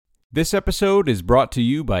This episode is brought to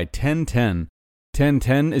you by 1010.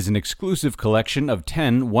 1010 is an exclusive collection of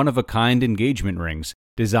 10 one-of-a-kind engagement rings,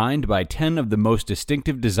 designed by 10 of the most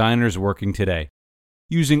distinctive designers working today.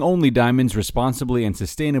 Using only diamonds responsibly and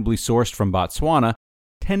sustainably sourced from Botswana,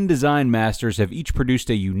 10 design masters have each produced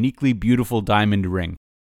a uniquely beautiful diamond ring,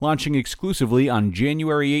 launching exclusively on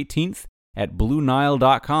January 18th at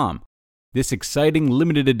BlueNile.com. This exciting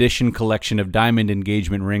limited edition collection of diamond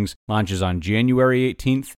engagement rings launches on January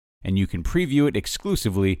 18th, and you can preview it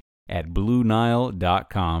exclusively at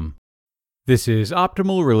BlueNile.com. This is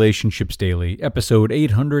Optimal Relationships Daily, episode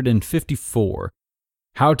 854.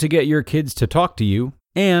 How to get your kids to talk to you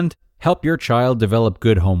and help your child develop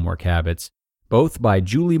good homework habits, both by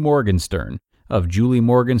Julie Morgenstern of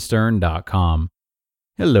JulieMorgenstern.com.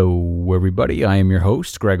 Hello, everybody. I am your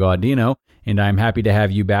host, Greg Audino, and I'm happy to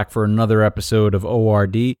have you back for another episode of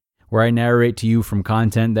ORD, where I narrate to you from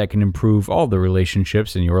content that can improve all the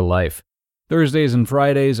relationships in your life. Thursdays and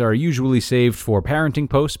Fridays are usually saved for parenting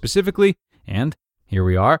posts specifically, and here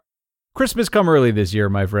we are. Christmas come early this year,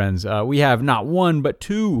 my friends. We have not one, but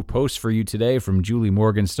two posts for you today from Julie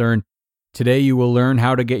Morgenstern. Today you will learn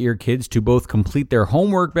how to get your kids to both complete their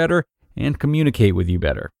homework better and communicate with you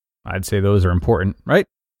better. I'd say those are important, right?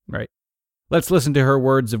 Right. Let's listen to her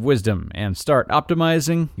words of wisdom and start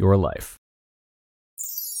optimizing your life.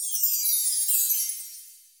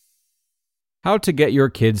 How to Get Your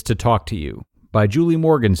Kids to Talk to You by Julie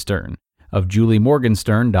Morgenstern of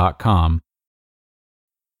JulieMorgenstern.com.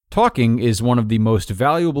 Talking is one of the most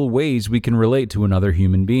valuable ways we can relate to another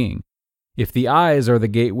human being. If the eyes are the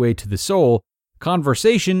gateway to the soul,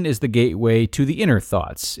 conversation is the gateway to the inner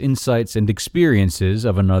thoughts, insights, and experiences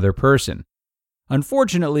of another person.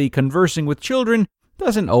 Unfortunately, conversing with children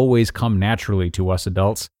doesn't always come naturally to us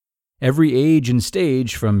adults. Every age and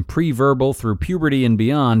stage, from pre-verbal through puberty and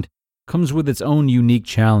beyond, comes with its own unique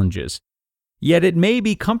challenges. Yet it may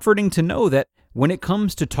be comforting to know that when it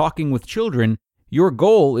comes to talking with children, your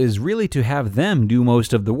goal is really to have them do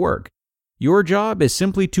most of the work. Your job is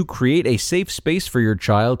simply to create a safe space for your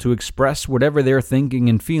child to express whatever they're thinking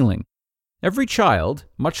and feeling. Every child,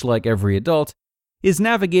 much like every adult, is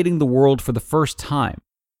navigating the world for the first time.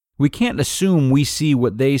 We can't assume we see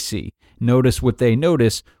what they see, notice what they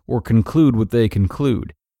notice, or conclude what they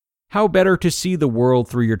conclude. How better to see the world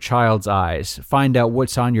through your child's eyes, find out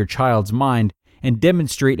what's on your child's mind, and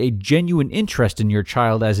demonstrate a genuine interest in your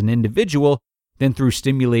child as an individual than through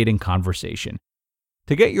stimulating conversation.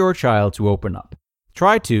 To get your child to open up,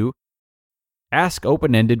 try to ask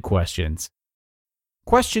open-ended questions.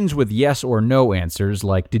 Questions with yes or no answers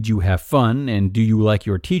like "Did you have fun?" and "Do you like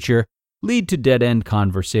your teacher?" lead to dead-end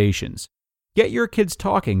conversations. Get your kids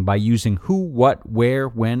talking by using who, what, where,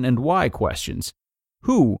 when, and why questions.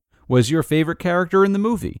 Who was your favorite character in the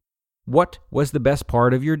movie? What was the best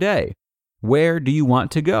part of your day? Where do you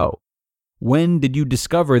want to go? When did you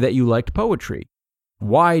discover that you liked poetry?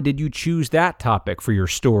 Why did you choose that topic for your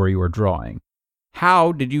story or drawing?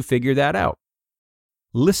 How did you figure that out?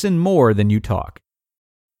 Listen more than you talk.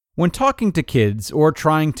 When talking to kids or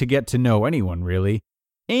trying to get to know anyone really,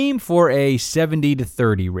 aim for a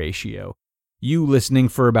 70-30 ratio. You listening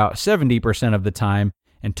for about 70% of the time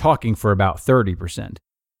and talking for about 30%.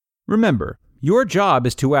 Remember, your job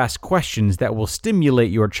is to ask questions that will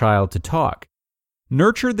stimulate your child to talk.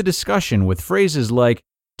 Nurture the discussion with phrases like,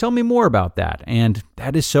 "Tell me more about that," and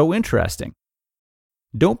 "That is so interesting."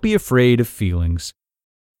 Don't be afraid of feelings.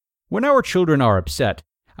 When our children are upset,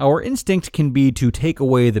 our instinct can be to take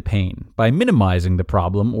away the pain by minimizing the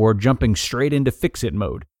problem or jumping straight into fix-it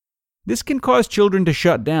mode. This can cause children to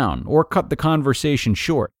shut down or cut the conversation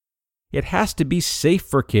short. It has to be safe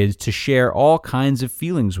for kids to share all kinds of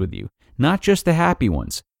feelings with you, not just the happy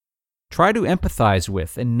ones. Try to empathize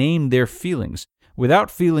with and name their feelings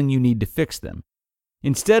without feeling you need to fix them.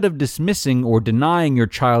 Instead of dismissing or denying your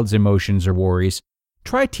child's emotions or worries,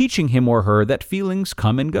 try teaching him or her that feelings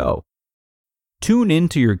come and go. Tune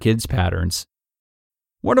into your kids' patterns.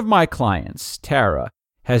 One of my clients, Tara,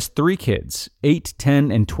 has 3 kids, 8,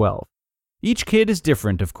 10, and 12. Each kid is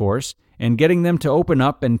different, of course, and getting them to open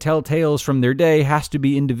up and tell tales from their day has to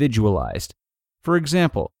be individualized. For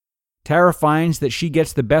example, Tara finds that she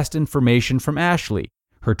gets the best information from Ashley,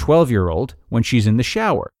 her 12-year-old, when she's in the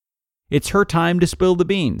shower. It's her time to spill the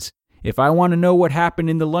beans. If I want to know what happened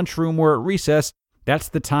in the lunchroom or at recess, that's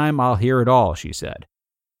the time I'll hear it all, she said.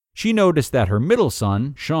 She noticed that her middle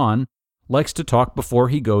son, Sean, likes to talk before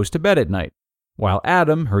he goes to bed at night, while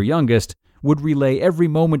Adam, her youngest, would relay every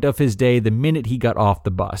moment of his day the minute he got off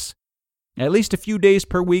the bus. At least a few days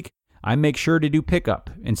per week, I make sure to do pickup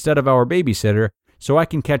instead of our babysitter so I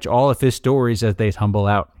can catch all of his stories as they tumble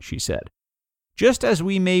out, she said. Just as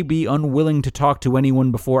we may be unwilling to talk to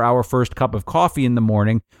anyone before our first cup of coffee in the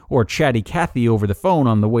morning or chatty Cathy over the phone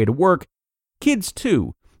on the way to work, kids,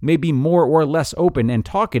 too, may be more or less open and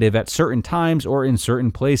talkative at certain times or in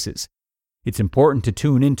certain places. It's important to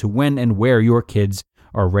tune into when and where your kids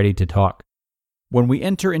are ready to talk. When we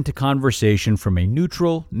enter into conversation from a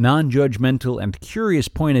neutral, non-judgmental, and curious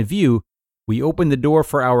point of view, we open the door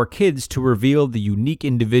for our kids to reveal the unique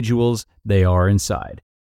individuals they are inside.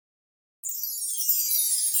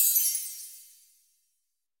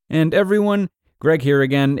 And everyone, Greg here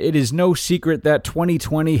again. It is no secret that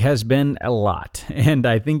 2020 has been a lot, and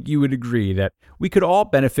I think you would agree that we could all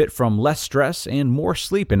benefit from less stress and more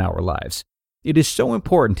sleep in our lives. It is so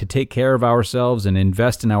important to take care of ourselves and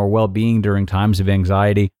invest in our well-being during times of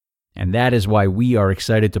anxiety, and that is why we are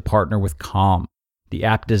excited to partner with Calm, the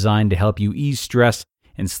app designed to help you ease stress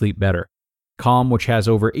and sleep better. Calm, which has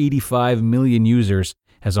over 85 million users,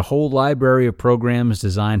 has a whole library of programs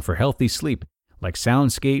designed for healthy sleep, like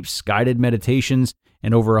soundscapes, guided meditations,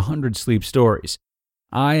 and over 100 sleep stories.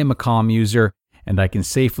 I am a Calm user, and I can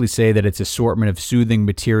safely say that its assortment of soothing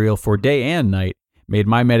material for day and night made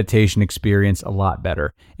my meditation experience a lot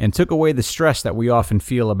better, and took away the stress that we often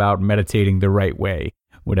feel about meditating the right way,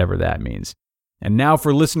 whatever that means. And now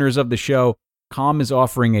for listeners of the show, Calm is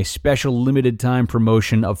offering a special limited time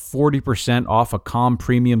promotion of 40% off a Calm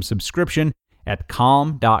premium subscription at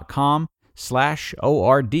calm.com/ORD.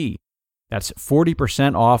 That's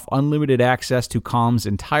 40% off unlimited access to Calm's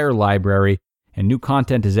entire library, and new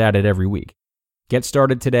content is added every week. Get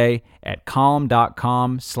started today at calm.com/ORD.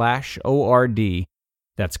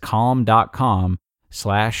 That's calm.com/ORD.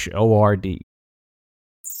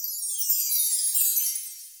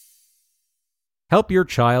 Help Your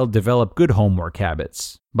Child Develop Good Homework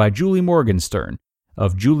Habits by Julie Morgenstern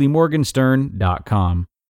of juliemorgenstern.com.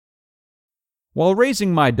 While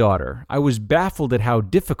raising my daughter, I was baffled at how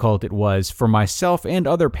difficult it was for myself and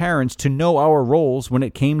other parents to know our roles when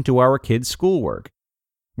it came to our kids' schoolwork.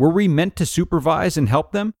 Were we meant to supervise and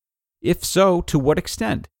help them? If so, to what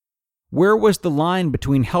extent? Where was the line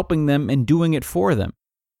between helping them and doing it for them?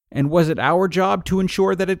 And was it our job to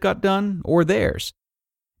ensure that it got done, or theirs?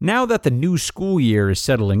 Now that the new school year is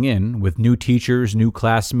settling in, with new teachers, new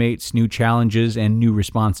classmates, new challenges, and new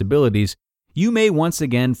responsibilities, you may once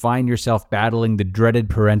again find yourself battling the dreaded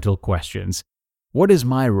parental questions. What is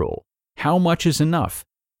my role? How much is enough?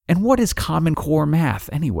 And what is Common Core math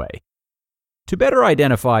anyway? To better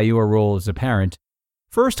identify your role as a parent,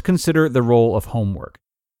 first consider the role of homework.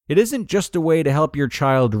 It isn't just a way to help your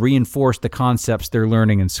child reinforce the concepts they're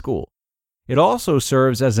learning in school. It also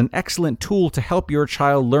serves as an excellent tool to help your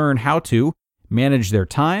child learn how to manage their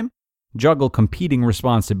time, juggle competing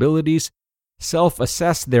responsibilities,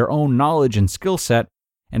 self-assess their own knowledge and skill set,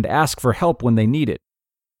 and ask for help when they need it.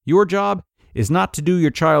 Your job is not to do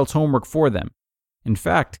your child's homework for them. In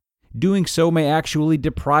fact, doing so may actually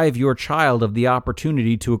deprive your child of the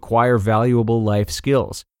opportunity to acquire valuable life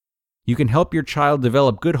skills. You can help your child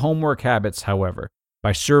develop good homework habits, however,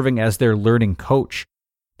 by serving as their learning coach.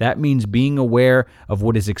 That means being aware of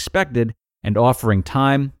what is expected and offering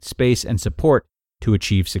time, space, and support to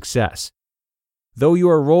achieve success. Though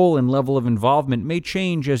your role and level of involvement may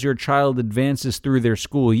change as your child advances through their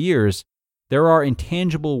school years, there are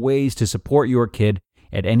intangible ways to support your kid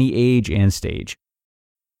at any age and stage.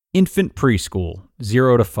 Infant preschool,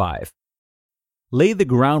 0 to 5. Lay the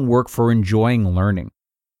groundwork for enjoying learning.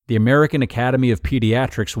 The American Academy of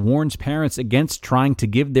Pediatrics warns parents against trying to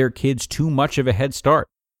give their kids too much of a head start.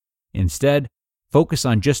 Instead, focus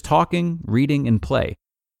on just talking, reading, and play.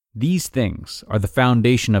 These things are the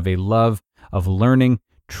foundation of a love of learning,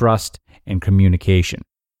 trust, and communication.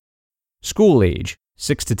 School age,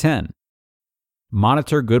 6 to 10.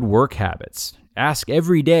 Monitor good work habits. Ask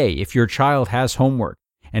every day if your child has homework,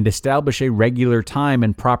 and establish a regular time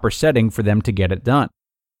and proper setting for them to get it done.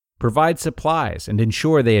 Provide supplies and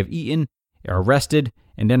ensure they have eaten, are rested,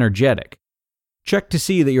 and energetic. Check to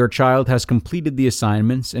see that your child has completed the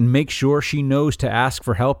assignments and make sure she knows to ask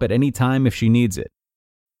for help at any time if she needs it.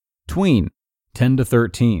 Tween, 10 to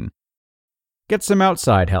 13. Get some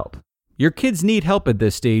outside help. Your kids need help at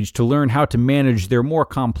this stage to learn how to manage their more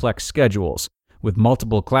complex schedules, with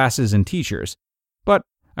multiple classes and teachers. But,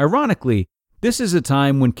 ironically, this is a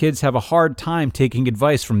time when kids have a hard time taking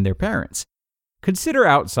advice from their parents. Consider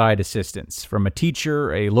outside assistance from a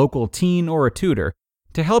teacher, a local teen, or a tutor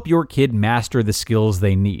to help your kid master the skills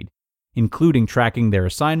they need, including tracking their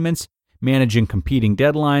assignments, managing competing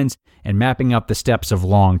deadlines, and mapping out the steps of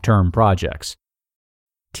long-term projects.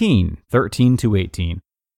 Teen, 13 to 18.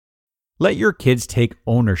 Let your kids take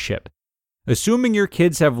ownership. Assuming your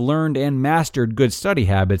kids have learned and mastered good study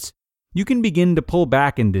habits, you can begin to pull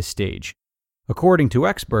back in this stage. According to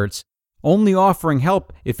experts, only offering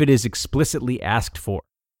help if it is explicitly asked for.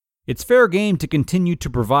 It's fair game to continue to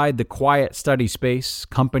provide the quiet study space,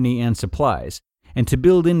 company, and supplies, and to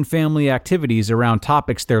build in family activities around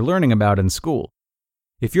topics they're learning about in school.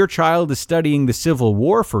 If your child is studying the Civil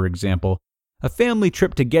War, for example, a family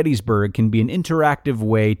trip to Gettysburg can be an interactive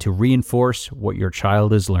way to reinforce what your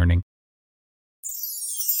child is learning.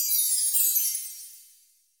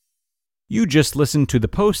 You just listened to the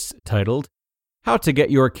posts titled, How to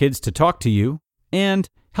Get Your Kids to Talk to You, and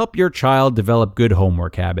Help Your Child Develop Good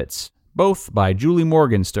Homework Habits, both by Julie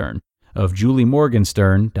Morgenstern of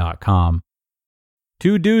juliemorgenstern.com.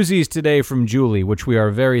 Two doozies today from Julie, which we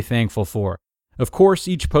are very thankful for. Of course,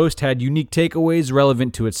 each post had unique takeaways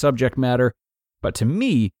relevant to its subject matter, but to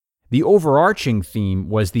me, the overarching theme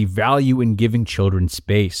was the value in giving children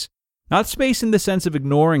space. Not space in the sense of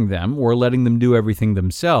ignoring them or letting them do everything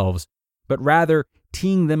themselves, but rather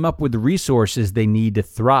teeing them up with the resources they need to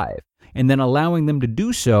thrive, and then allowing them to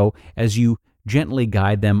do so as you gently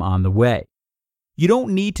guide them on the way. You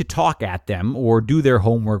don't need to talk at them or do their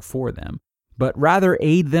homework for them, but rather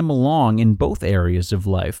aid them along in both areas of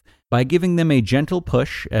life by giving them a gentle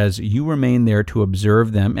push as you remain there to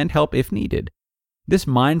observe them and help if needed. This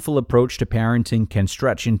mindful approach to parenting can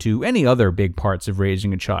stretch into any other big parts of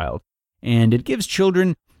raising a child, and it gives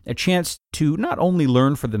children a chance to not only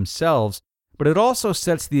learn for themselves, but it also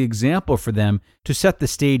sets the example for them to set the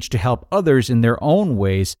stage to help others in their own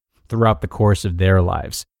ways throughout the course of their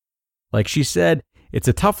lives. Like she said, it's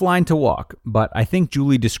a tough line to walk, but I think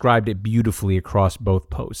Julie described it beautifully across both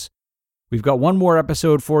posts. We've got one more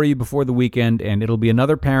episode for you before the weekend, and it'll be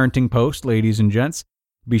another parenting post, ladies and gents.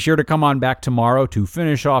 Be sure to come on back tomorrow to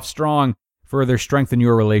finish off strong, further strengthen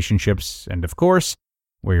your relationships, and of course,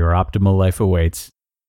 where your optimal life awaits.